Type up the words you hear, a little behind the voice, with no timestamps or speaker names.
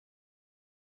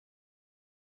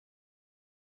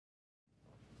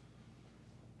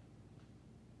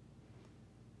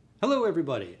Hello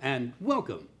everybody and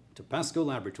welcome to PASCO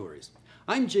Laboratories.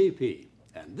 I'm JP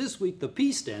and this week the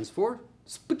P stands for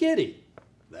spaghetti.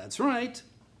 That's right,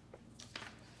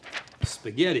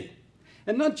 spaghetti.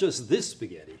 And not just this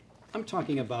spaghetti, I'm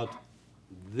talking about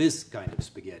this kind of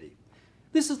spaghetti.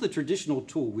 This is the traditional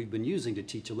tool we've been using to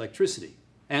teach electricity.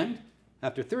 And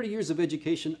after 30 years of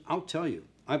education, I'll tell you,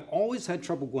 I've always had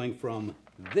trouble going from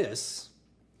this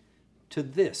to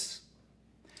this.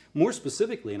 More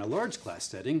specifically, in a large class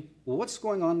setting, well, what's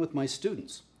going on with my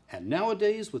students? And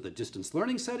nowadays, with a distance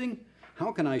learning setting,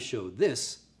 how can I show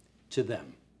this to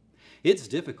them? It's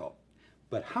difficult,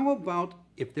 but how about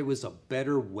if there was a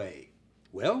better way?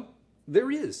 Well, there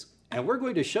is, and we're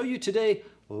going to show you today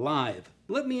live.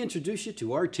 Let me introduce you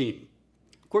to our team.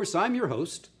 Of course, I'm your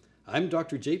host. I'm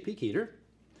Dr. J.P. Keener.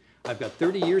 I've got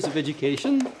 30 years of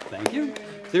education, thank you,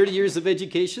 30 years of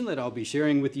education that I'll be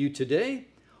sharing with you today.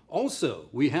 Also,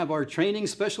 we have our training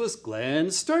specialist, Glenn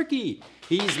Starkey.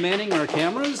 He's manning our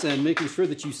cameras and making sure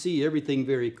that you see everything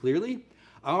very clearly.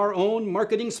 Our own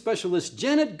marketing specialist,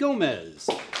 Janet Gomez,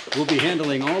 will be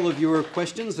handling all of your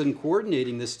questions and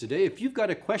coordinating this today. If you've got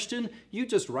a question, you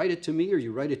just write it to me or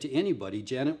you write it to anybody.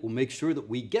 Janet will make sure that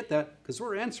we get that because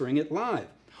we're answering it live.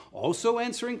 Also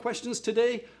answering questions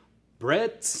today,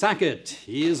 Brett Sackett.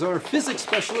 He is our physics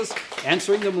specialist,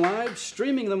 answering them live,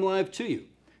 streaming them live to you.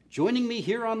 Joining me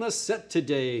here on the set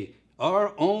today,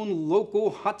 our own local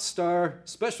hot star,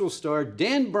 special star,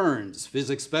 Dan Burns,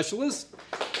 physics specialist,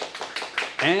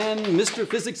 and Mr.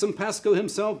 Physics and PASCO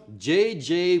himself,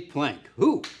 J.J. Plank,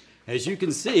 who, as you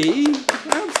can see,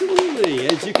 absolutely,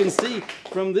 as you can see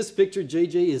from this picture,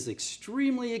 J.J. is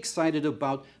extremely excited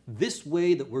about this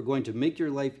way that we're going to make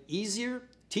your life easier,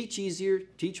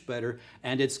 teach better,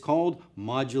 and it's called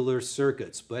modular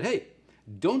circuits. But hey,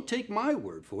 don't take my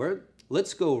word for it.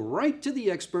 Let's go right to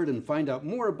the expert and find out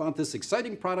more about this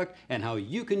exciting product and how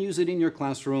you can use it in your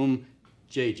classroom.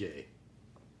 JJ.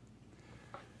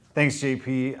 Thanks,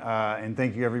 JP, and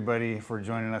thank you everybody for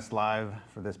joining us live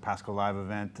for this PASCO Live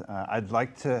event. I'd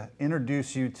like to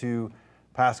introduce you to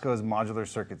PASCO's Modular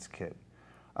Circuits Kit.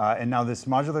 And now this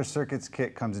Modular Circuits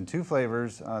Kit comes in two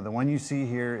flavors. The one you see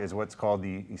here is what's called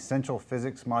the Essential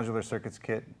Physics Modular Circuits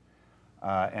Kit.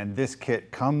 And this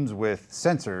kit comes with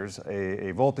sensors,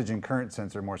 a voltage and current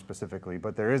sensor more specifically,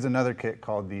 but there is another kit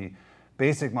called the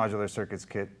Basic Modular Circuits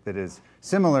Kit that is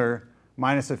similar,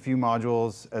 minus a few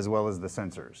modules as well as the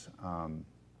sensors.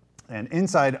 And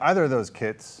inside either of those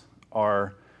kits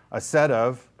are a set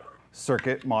of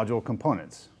circuit module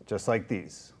components, just like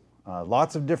these.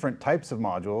 Lots of different types of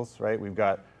modules, right? We've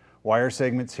got wire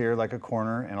segments here like a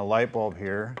corner and a light bulb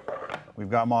here. We've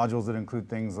got modules that include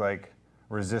things like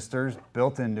resistors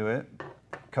built into it,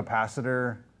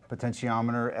 capacitor,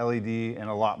 potentiometer, LED, and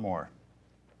a lot more.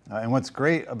 And what's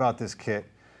great about this kit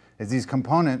is these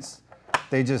components,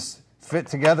 they just fit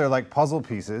together like puzzle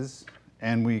pieces,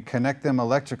 and we connect them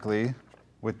electrically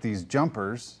with these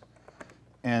jumpers,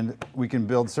 and we can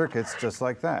build circuits just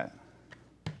like that,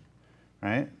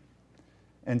 right?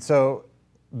 And so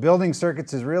building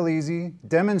circuits is real easy.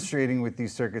 Demonstrating with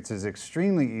these circuits is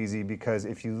extremely easy because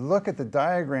if you look at the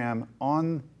diagram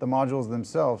on the modules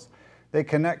themselves, they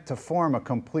connect to form a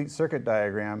complete circuit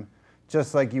diagram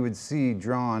just like you would see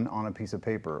drawn on a piece of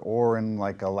paper or in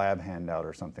like a lab handout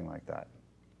or something like that.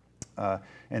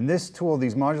 And this tool,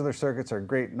 these modular circuits are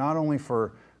great not only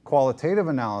for qualitative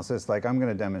analysis like I'm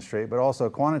going to demonstrate, but also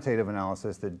quantitative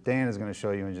analysis that Dan is going to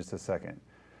show you in just a second.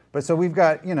 But so we've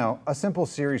got, a simple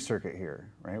series circuit here,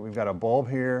 right? We've got a bulb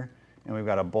here, and we've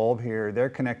got a bulb here. They're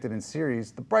connected in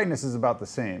series. The brightness is about the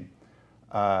same.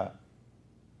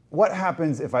 What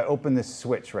happens if I open this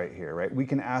switch right here, right? We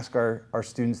can ask our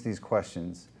students these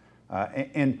questions.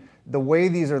 And the way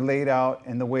these are laid out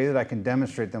and the way that I can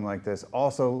demonstrate them like this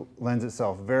also lends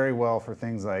itself very well for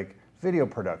things like video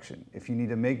production. If you need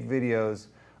to make videos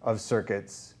of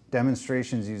circuits,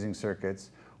 demonstrations using circuits,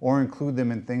 or include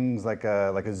them in things like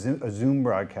a Zoom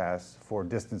broadcast for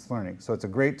distance learning. So it's a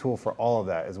great tool for all of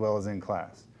that, as well as in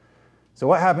class. So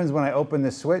what happens when I open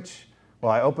this switch?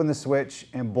 Well, I open the switch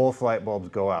and both light bulbs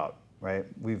go out, right?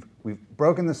 We've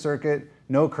broken the circuit,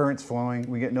 no current's flowing,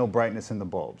 we get no brightness in the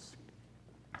bulbs,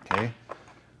 okay?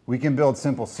 We can build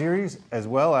simple series as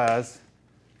well as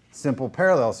simple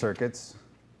parallel circuits,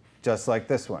 just like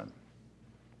this one,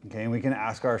 okay? And we can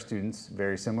ask our students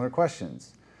very similar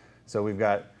questions. So we've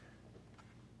got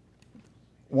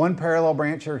one parallel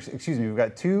branch, or excuse me, we've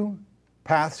got two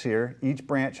paths here. Each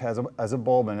branch has a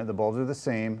bulb in it. The bulbs are the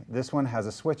same. This one has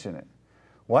a switch in it.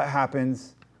 What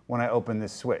happens when I open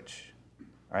this switch?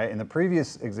 All right, in the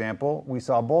previous example, we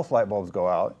saw both light bulbs go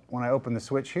out. When I open the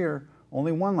switch here,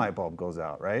 only one light bulb goes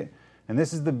out, right? And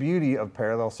this is the beauty of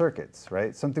parallel circuits,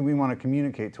 right? Something we want to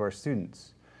communicate to our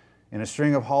students. In a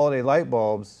string of holiday light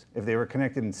bulbs, if they were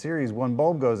connected in series, one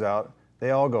bulb goes out,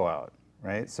 they all go out,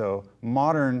 right? So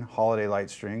modern holiday light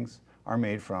strings are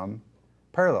made from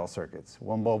parallel circuits.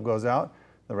 One bulb goes out,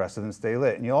 the rest of them stay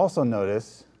lit. And you'll also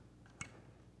notice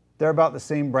they're about the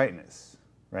same brightness,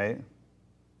 right?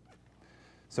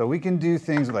 So we can do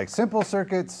things like simple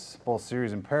circuits, both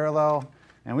series and parallel,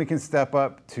 and we can step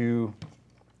up to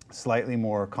slightly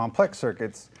more complex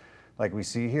circuits like we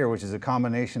see here, which is a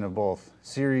combination of both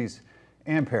series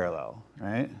and parallel,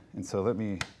 right? And so let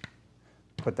me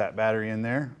put that battery in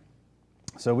there.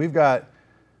 So we've got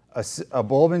a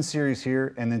bulb in series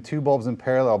here and then 2 bulbs in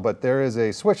parallel, but there is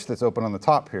a switch that's open on the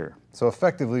top here. So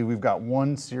effectively we've got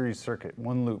one series circuit,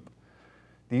 one loop.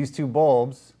 These 2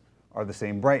 bulbs are the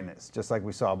same brightness, just like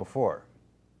we saw before,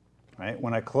 right?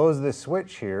 When I close this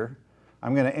switch here,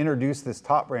 I'm going to introduce this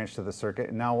top branch to the circuit,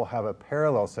 and now we'll have a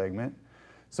parallel segment.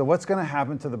 So what's going to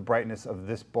happen to the brightness of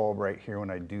this bulb right here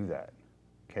when I do that?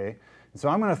 Okay, and so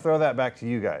I'm going to throw that back to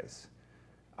you guys.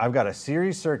 I've got a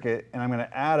series circuit, and I'm going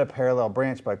to add a parallel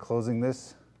branch by closing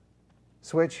this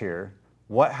switch here.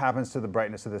 What happens to the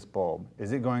brightness of this bulb?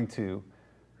 Is it going to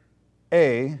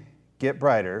A, get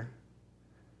brighter,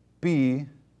 B,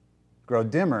 grow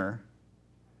dimmer,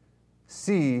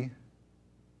 C,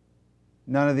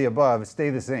 none of the above, stay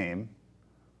the same,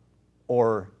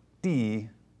 or D,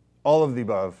 all of the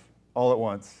above, all at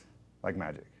once, like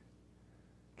magic?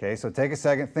 Okay, so take a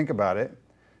second, think about it.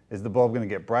 Is the bulb going to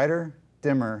get brighter,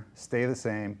 dimmer, stay the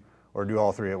same, or do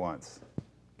all 3 at once?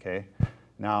 Okay,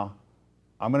 now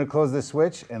I'm going to close this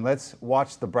switch, and let's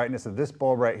watch the brightness of this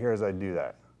bulb right here as I do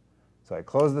that. So I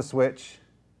close the switch,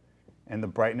 and the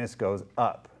brightness goes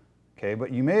up. Okay,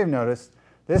 but you may have noticed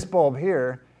this bulb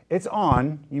here, it's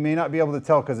on. You may not be able to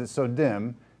tell because it's so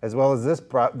dim, as well as this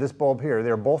bulb here.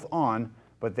 They're both on,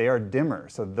 but they are dimmer.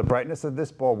 So the brightness of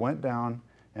this bulb went down,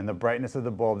 and the brightness of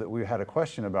the bulb that we had a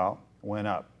question about went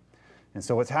up. And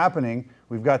so what's happening,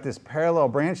 we've got this parallel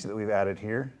branch that we've added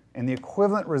here, and the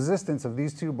equivalent resistance of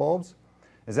these 2 bulbs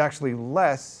is actually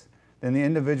less than the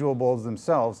individual bulbs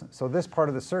themselves. So this part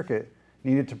of the circuit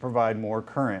needed to provide more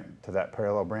current to that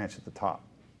parallel branch at the top.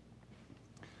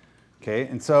 Okay,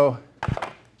 and so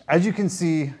as you can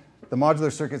see, the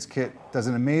Modular Circuits Kit does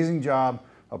an amazing job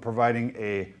of providing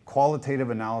a qualitative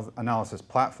analysis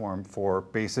platform for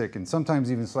basic and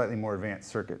sometimes even slightly more advanced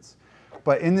circuits.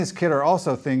 But in this kit are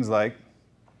also things like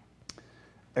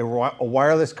a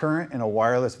wireless current and a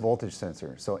wireless voltage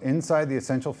sensor. So inside the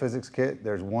Essential Physics Kit,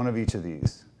 there's one of each of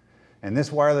these. And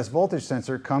this wireless voltage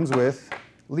sensor comes with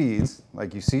leads,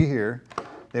 like you see here,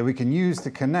 that we can use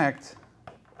to connect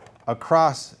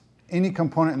across any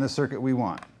component in the circuit we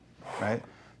want, right?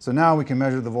 So now we can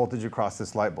measure the voltage across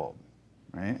this light bulb,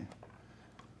 right?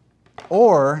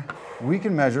 Or we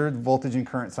can measure voltage and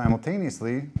current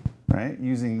simultaneously, right,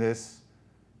 using this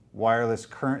wireless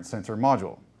current sensor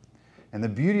module. And the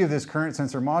beauty of this current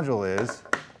sensor module is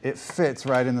it fits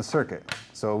right in the circuit.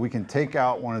 So we can take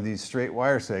out one of these straight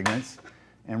wire segments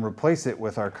and replace it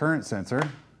with our current sensor,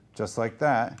 just like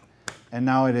that. And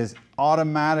now it is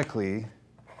automatically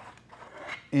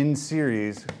in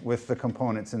series with the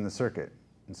components in the circuit.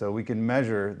 And so we can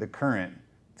measure the current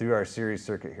through our series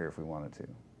circuit here if we wanted to.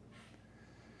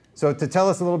 So to tell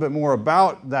us a little bit more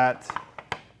about that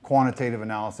quantitative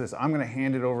analysis, I'm going to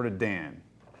hand it over to Dan.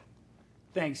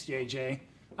 Thanks, JJ.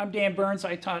 I'm Dan Burns.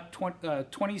 I taught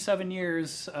 27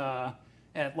 years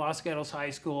at Los Gatos High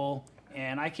School,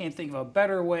 and I can't think of a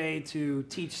better way to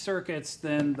teach circuits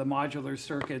than the Modular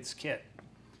Circuits Kit.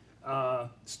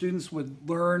 Students would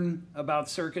learn about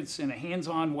circuits in a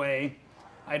hands-on way.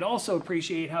 I'd also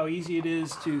appreciate how easy it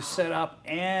is to set up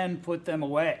and put them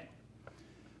away.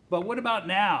 But what about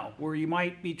now, where you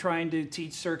might be trying to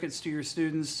teach circuits to your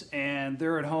students and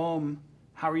they're at home?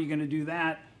 How are you going to do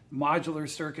that? Modular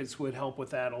circuits would help with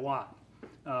that a lot.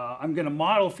 I'm going to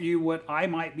model for you what I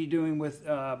might be doing with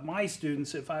my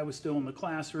students if I was still in the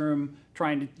classroom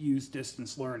trying to use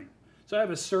distance learning. So I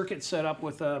have a circuit set up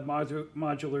with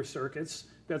modular circuits.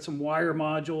 I've got some wire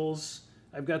modules.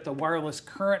 I've got the wireless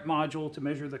current module to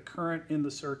measure the current in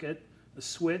the circuit, a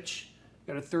switch,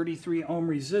 got a 33 ohm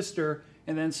resistor,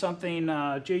 and then something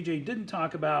JJ didn't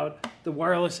talk about, the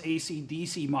wireless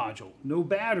AC-DC module. No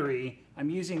battery, I'm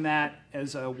using that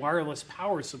as a wireless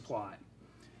power supply.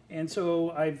 And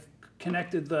so I've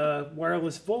connected the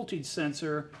wireless voltage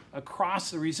sensor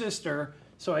across the resistor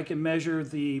so I can measure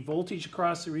the voltage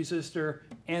across the resistor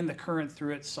and the current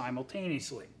through it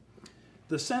simultaneously.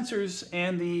 The sensors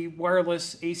and the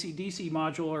wireless AC-DC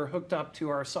module are hooked up to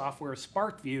our software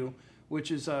SparkView,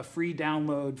 which is a free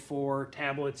download for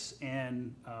tablets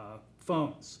and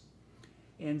phones.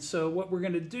 And so what we're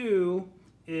going to do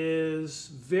is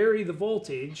vary the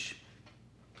voltage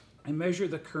and measure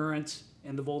the current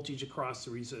and the voltage across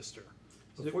the resistor.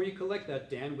 Before you collect that,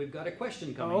 Dan, we've got a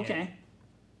question coming Oh, okay.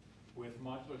 With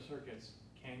modular circuits,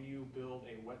 can you build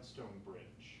a whetstone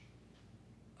bridge?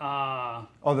 Oh,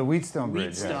 the Wheatstone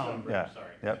bridge. Wheatstone bridge, Yeah.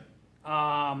 sorry. Yep.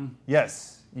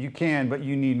 Yes, you can, but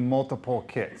you need multiple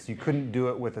kits. You couldn't do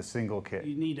it with a single kit.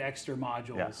 You need extra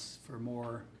modules for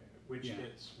more. Which Yeah.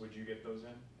 kits would you get those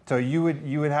in? So you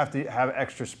would have to have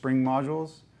extra spring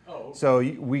modules. Oh, okay. So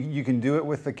you can do it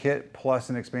with the kit plus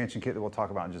an expansion kit that we'll talk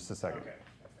about in just a second. Okay.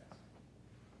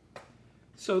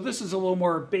 So this is a little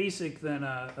more basic than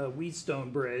a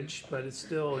Wheatstone bridge, but it's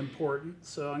still important.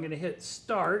 So I'm going to hit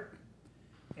start.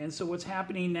 And so what's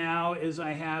happening now is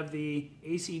I have the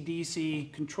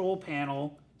AC/DC control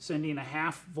panel sending a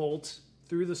 1/2 volt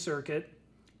through the circuit,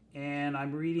 and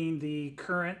I'm reading the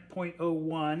current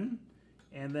 0.01,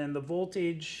 and then the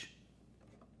voltage,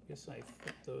 I guess I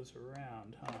flip those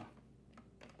around,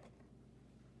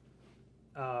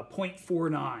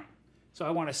 0.49. So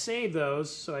I want to save those,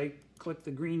 so I click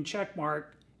the green check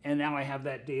mark, and now I have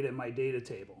that data in my data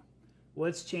table.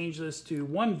 Let's change this to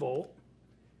 1 volt.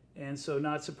 And so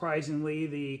not surprisingly,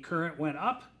 the current went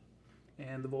up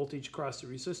and the voltage across the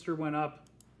resistor went up.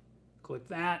 Click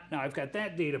that. Now I've got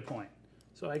that data point.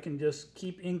 So I can just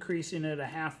keep increasing it a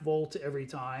 1/2 volt every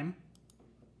time.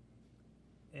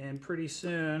 And pretty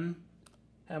soon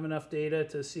have enough data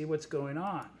to see what's going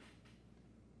on.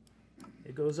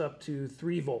 It goes up to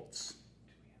 3 volts.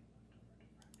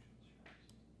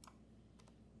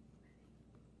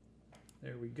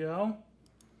 There we go.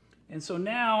 And so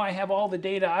now I have all the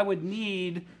data I would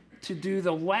need to do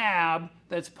the lab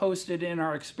that's posted in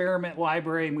our experiment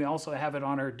library, and we also have it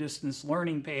on our distance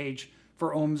learning page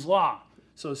for Ohm's law.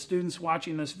 So students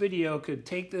watching this video could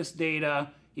take this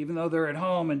data, even though they're at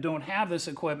home and don't have this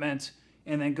equipment,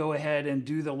 and then go ahead and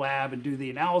do the lab and do the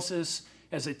analysis.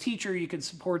 As a teacher, you can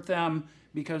support them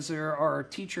because there are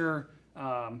teacher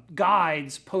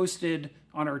guides posted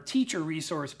on our teacher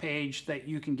resource page that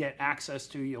you can get access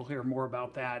to. You'll hear more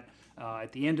about that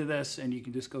at the end of this, and you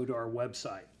can just go to our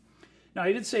website. Now,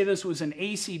 I did say this was an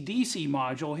AC/DC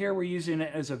module. Here we're using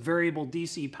it as a variable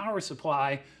DC power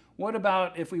supply. What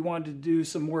about if we wanted to do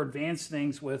some more advanced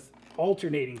things with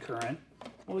alternating current?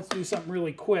 Well, let's do something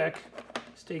really quick.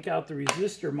 Let's take out the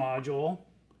resistor module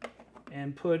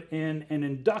and put in an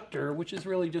inductor, which is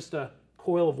really just a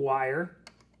coil of wire.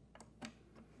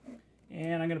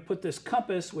 And I'm going to put this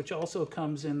compass, which also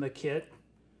comes in the kit,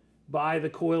 by the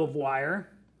coil of wire.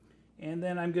 And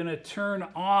then I'm going to turn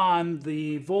on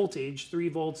the voltage, 3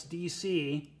 volts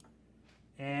DC,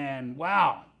 and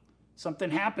wow, something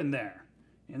happened there.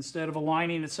 Instead of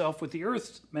aligning itself with the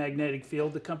Earth's magnetic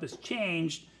field, the compass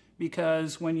changed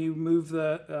because when you move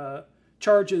the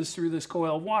charges through this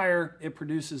coil of wire, it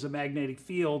produces a magnetic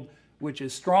field which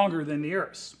is stronger than the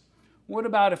Earth's. What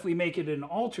about if we make it an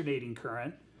alternating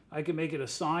current? I can make it a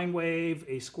sine wave,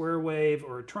 a square wave,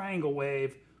 or a triangle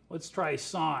wave. Let's try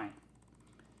sine.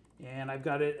 And I've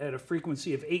got it at a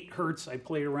frequency of 8 hertz. I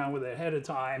played around with it ahead of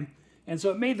time. And so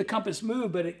it made the compass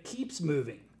move, but it keeps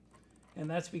moving. And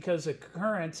that's because the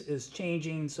current is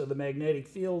changing, so the magnetic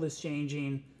field is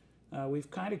changing. We've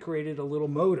kind of created a little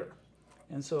motor.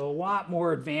 And so a lot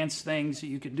more advanced things that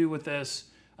you can do with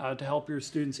this to help your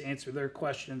students answer their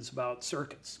questions about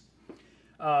circuits.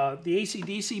 The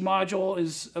AC/DC module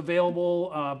is available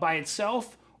by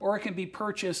itself, or it can be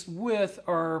purchased with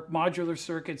our Modular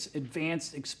Circuits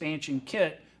Advanced Expansion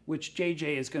Kit, which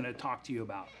JJ is going to talk to you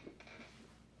about.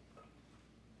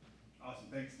 Awesome,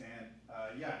 thanks, Dan.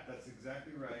 Yeah, that's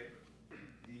exactly right.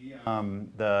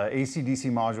 The AC/DC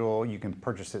module, you can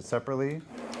purchase it separately,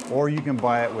 or you can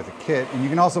buy it with a kit. And you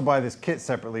can also buy this kit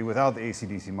separately without the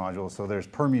AC/DC module, so there's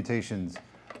permutations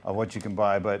of what you can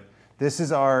buy. But this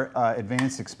is our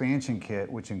advanced expansion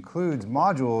kit, which includes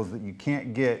modules that you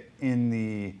can't get in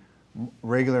the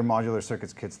regular modular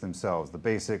circuits kits themselves, the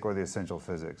basic or the essential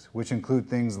physics, which include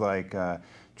things like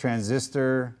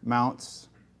transistor mounts,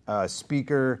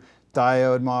 speaker,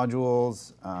 diode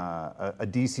modules, a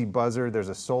DC buzzer. There's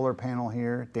a solar panel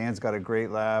here. Dan's got a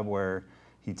great lab where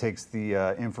he takes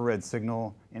the infrared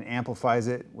signal and amplifies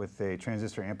it with a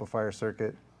transistor amplifier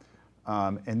circuit.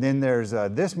 And then there's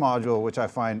this module, which I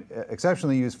find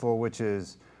exceptionally useful, which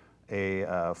is a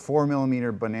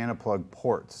 4mm banana plug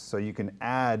ports. So you can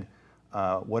add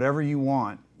whatever you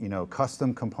want,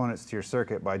 custom components to your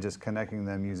circuit by just connecting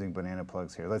them using banana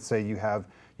plugs here. Let's say you have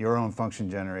your own function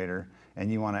generator and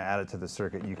you want to add it to the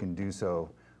circuit, you can do so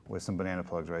with some banana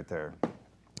plugs right there.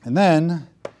 And then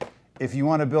if you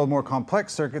want to build more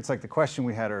complex circuits like the question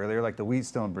we had earlier, like the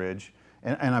Wheatstone bridge,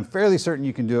 and I'm fairly certain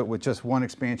you can do it with just one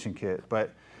expansion kit,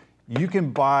 but you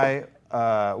can buy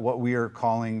what we are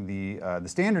calling the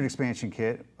standard expansion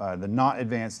kit, the not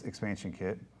advanced expansion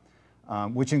kit,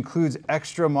 which includes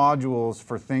extra modules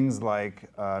for things like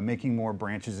making more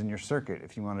branches in your circuit.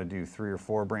 If you want to do 3 or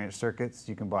 4 branch circuits,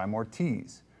 you can buy more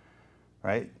T's,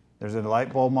 right? There's a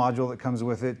light bulb module that comes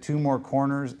with it, 2 more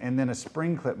corners, and then a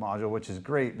spring clip module, which is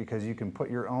great because you can put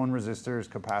your own resistors,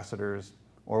 capacitors,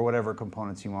 or whatever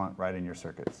components you want right in your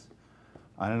circuits.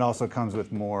 And it also comes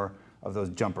with more of those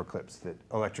jumper clips that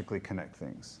electrically connect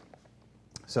things.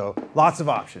 So lots of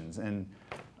options. And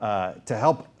to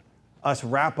help us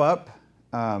wrap up,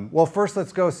 well, first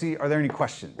let's go see, are there any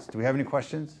questions? Do we have any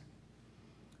questions?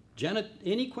 Janet,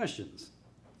 any questions?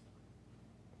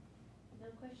 No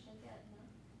questions yet,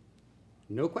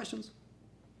 No questions?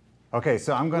 Okay,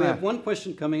 so I'm We gonna... have one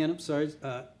question coming in. I'm sorry.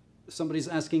 Somebody's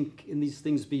asking, can these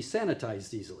things be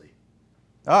sanitized easily?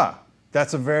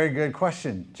 That's a very good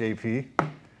question, JP.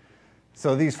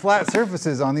 So these flat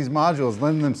surfaces on these modules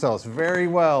lend themselves very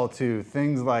well to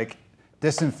things like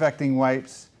disinfecting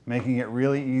wipes, making it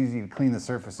really easy to clean the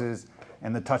surfaces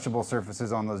and the touchable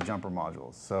surfaces on those jumper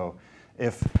modules. So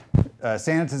if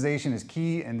sanitization is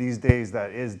key, and these days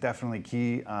that is definitely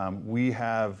key, we've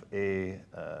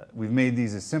made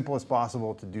these as simple as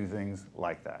possible to do things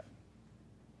like that.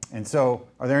 And so,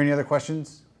 are there any other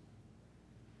questions?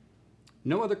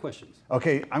 No other questions.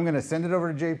 Okay, I'm going to send it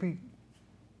over to JP.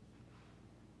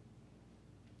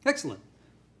 Excellent.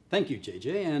 Thank you,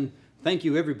 JJ, and thank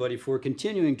you everybody for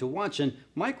continuing to watch. And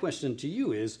my question to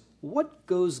you is, what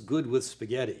goes good with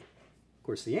spaghetti? Of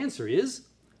course, the answer is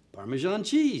Parmesan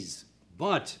cheese.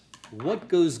 But what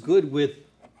goes good with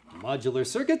modular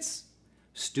circuits?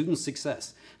 Student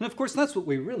success. And of course, that's what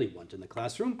we really want in the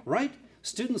classroom, right?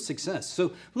 Student success.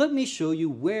 So let me show you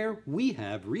where we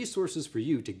have resources for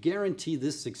you to guarantee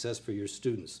this success for your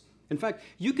students. In fact,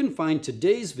 you can find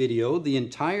today's video, the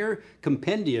entire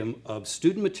compendium of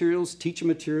student materials, teacher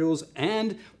materials,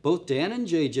 and both Dan and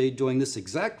JJ doing this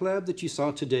exact lab that you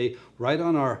saw today right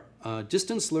on our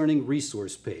distance learning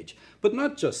resource page. But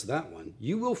not just that one.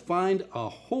 You will find a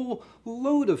whole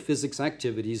load of physics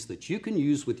activities that you can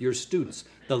use with your students.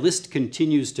 The list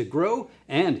continues to grow,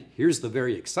 and here's the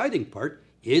very exciting part,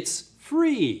 it's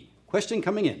free. Question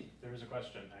coming in. There's a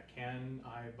question. Can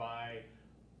I buy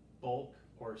bulk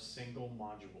or single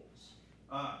modules?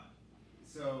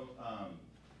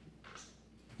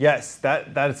 Yes,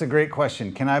 that's a great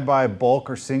question. Can I buy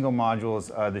bulk or single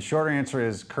modules? The short answer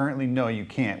is currently no, you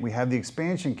can't. We have the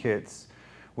expansion kits,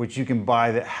 which you can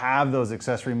buy that have those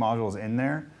accessory modules in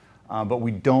there, but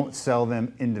we don't sell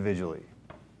them individually.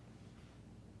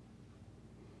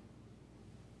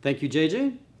 Thank you,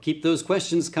 JJ. Keep those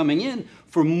questions coming in.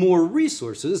 For more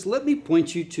resources, let me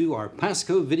point you to our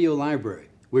PASCO video library,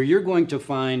 where you're going to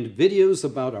find videos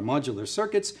about our modular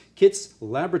circuits, kits,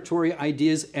 laboratory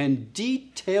ideas, and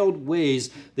detailed ways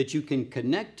that you can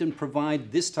connect and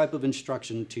provide this type of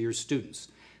instruction to your students.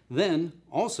 Then,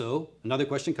 also, another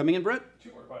question coming in, Brett?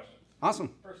 2 more questions. Awesome.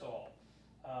 First of all,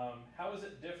 how is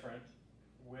it different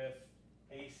with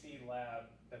AC lab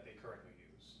that they currently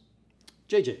use?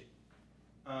 JJ.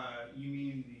 You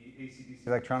mean the ACDC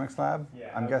Electronics Lab,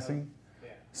 Yeah, I'm guessing?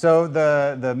 Yeah. So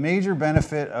the major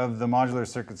benefit of the modular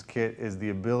circuits kit is the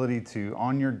ability to,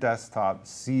 on your desktop,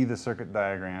 see the circuit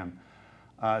diagram.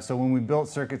 So when we built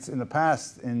circuits in the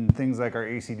past in things like our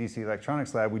AC/DC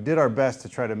Electronics Lab, we did our best to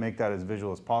try to make that as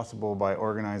visual as possible by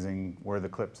organizing where the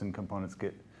clips and components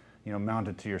get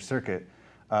mounted to your circuit.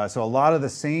 So a lot of the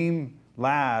same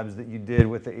labs that you did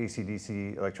with the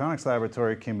AC/DC Electronics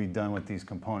Laboratory can be done with these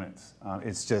components.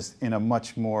 It's just in a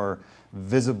much more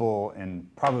visible and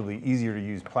probably easier to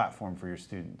use platform for your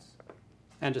students.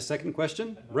 And a second question,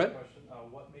 Another Brett? question,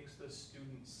 what makes this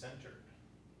student-centered?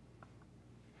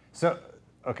 So,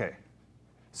 okay.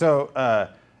 So,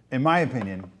 in my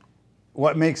opinion,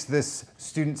 what makes this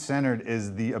student-centered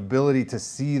is the ability to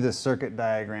see the circuit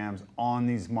diagrams on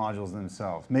these modules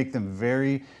themselves. Make them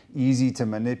very easy to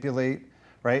manipulate,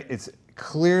 right? It's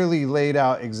clearly laid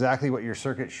out exactly what your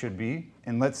circuit should be.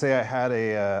 And let's say I had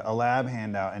a lab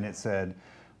handout and it said,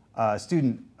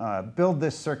 student, build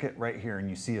this circuit right here, and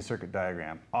you see a circuit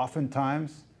diagram.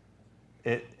 Oftentimes,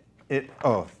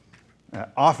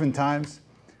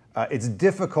 it's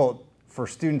difficult for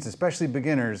students, especially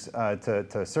beginners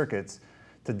to circuits,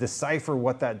 to decipher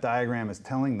what that diagram is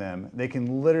telling them. They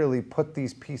can literally put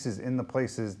these pieces in the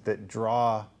places that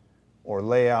draw or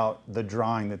lay out the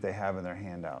drawing that they have in their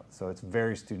handout. So it's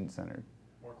very student-centered.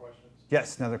 More questions?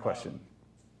 Yes, another question.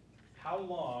 How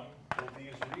long will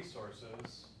these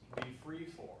resources be free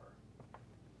for?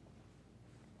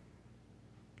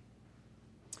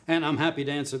 And I'm happy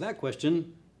to answer that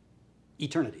question.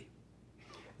 Eternity.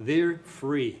 They're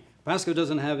free. PASCO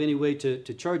doesn't have any way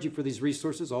to charge you for these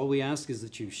resources. All we ask is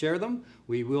that you share them.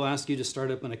 We will ask you to start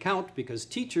up an account because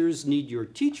teachers need your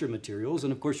teacher materials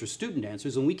and, of course, your student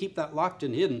answers, and we keep that locked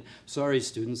and hidden. Sorry,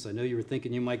 students, I know you were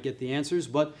thinking you might get the answers,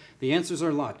 but the answers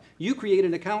are locked. You create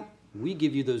an account, we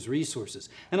give you those resources.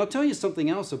 And I'll tell you something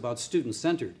else about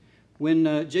student-centered. When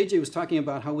JJ was talking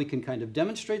about how we can kind of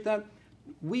demonstrate that,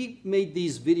 we made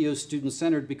these videos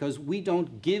student-centered because we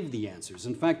don't give the answers.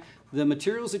 In fact, the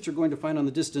materials that you're going to find on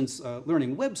the distance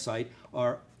learning website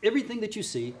are everything that you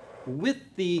see with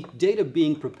the data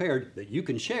being prepared that you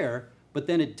can share, but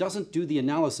then it doesn't do the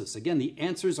analysis. Again, the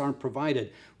answers aren't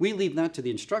provided. We leave that to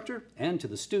the instructor and to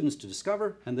the students to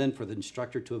discover, and then for the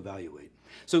instructor to evaluate.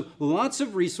 So lots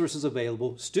of resources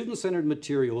available, student-centered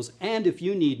materials, and if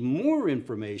you need more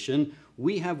information,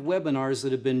 we have webinars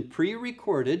that have been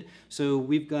pre-recorded. So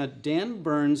we've got Dan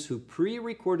Burns who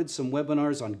pre-recorded some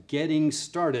webinars on getting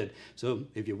started. So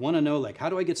if you want to know, like, how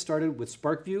do I get started with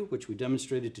SparkView, which we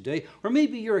demonstrated today, or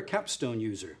maybe you're a Capstone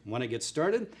user, want to get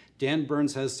started, Dan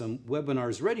Burns has some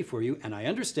webinars ready for you. And I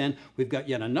understand we've got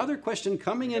yet another question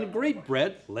coming in. Great,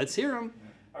 Brett. Let's hear them.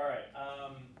 All right.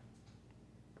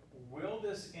 Will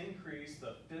this increase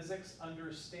the physics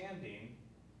understanding,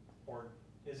 or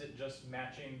is it just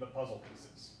matching the puzzle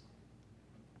pieces?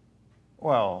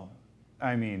 Well,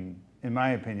 I mean, in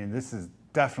my opinion, this is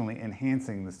definitely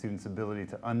enhancing the student's ability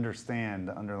to understand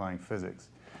the underlying physics,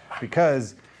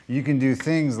 because you can do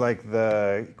things like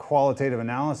the qualitative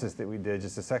analysis that we did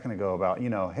just a second ago about, you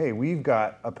know, hey, we've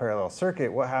got a parallel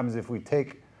circuit. What happens if we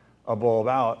take a bulb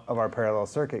out of our parallel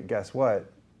circuit? Guess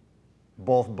what?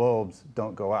 Both bulbs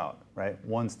don't go out, right?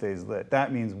 One stays lit.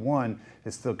 That means one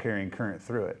is still carrying current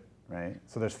through it, right?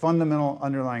 So there's fundamental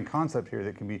underlying concept here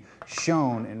that can be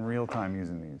shown in real time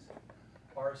using these.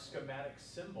 Are schematic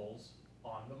symbols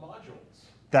on the modules?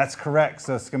 That's correct.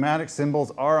 So schematic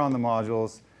symbols are on the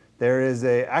modules. There is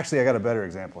actually I got a better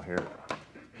example here.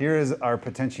 Here is our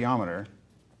potentiometer.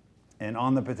 And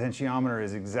on the potentiometer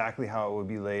is exactly how it would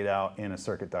be laid out in a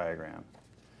circuit diagram.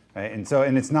 Right?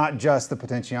 And it's not just the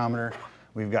potentiometer.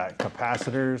 We've got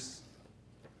capacitors,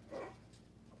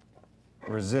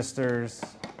 resistors.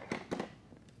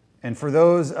 And for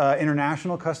those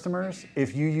international customers,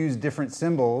 if you use different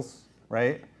symbols,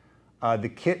 right, the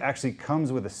kit actually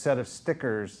comes with a set of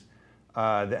stickers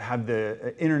that have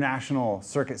the international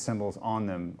circuit symbols on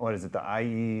them. What is it, the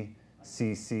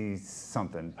IECC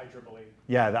something? IEEE.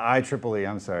 Yeah, the IEEE,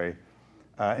 I'm sorry.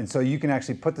 And so you can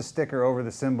actually put the sticker over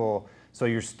the symbol so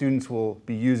your students will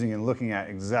be using and looking at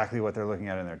exactly what they're looking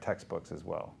at in their textbooks as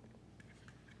well.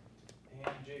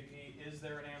 And JP, is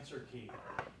there an answer key?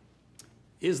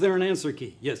 Is there an answer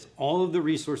key? Yes, all of the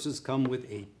resources come with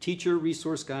a teacher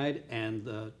resource guide and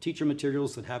the teacher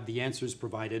materials that have the answers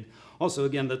provided. Also,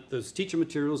 again, those teacher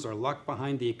materials are locked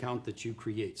behind the account that you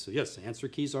create. So yes, answer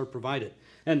keys are provided.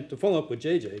 And to follow up with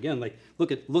JJ, again, like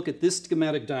look at this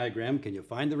schematic diagram. Can you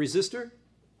find the resistor?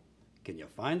 Can you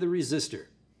find the resistor?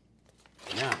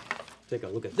 Now, take a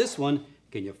look at this one.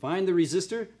 Can you find the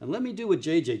resistor? And let me do what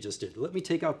JJ just did. Let me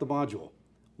take out the module.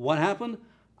 What happened?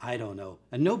 I don't know,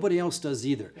 and nobody else does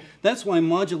either. That's why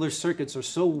modular circuits are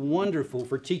so wonderful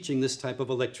for teaching this type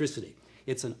of electricity.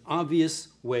 It's an obvious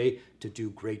way to do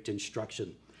great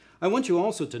instruction. I want you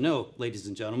also to know, ladies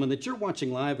and gentlemen, that you're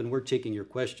watching live and we're taking your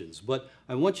questions, but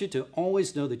I want you to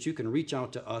always know that you can reach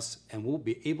out to us and we'll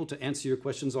be able to answer your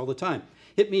questions all the time.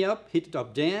 Hit me up, hit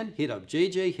up Dan, hit up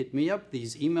JJ, hit me up.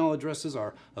 These email addresses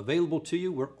are available to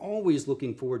you. We're always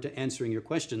looking forward to answering your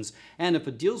questions. And if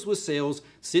it deals with sales,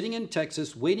 sitting in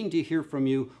Texas, waiting to hear from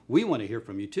you, we want to hear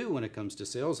from you too when it comes to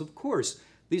sales, of course.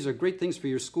 These are great things for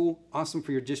your school, awesome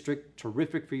for your district,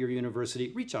 terrific for your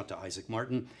university. Reach out to Isaac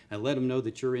Martin and let him know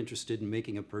that you're interested in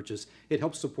making a purchase. It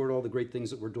helps support all the great things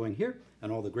that we're doing here and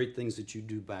all the great things that you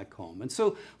do back home. And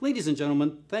so, ladies and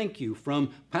gentlemen, thank you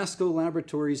from PASCO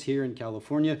Laboratories here in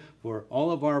California. For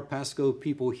all of our PASCO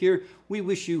people here, we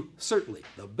wish you certainly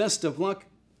the best of luck,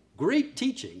 great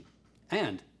teaching,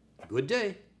 and good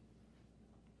day.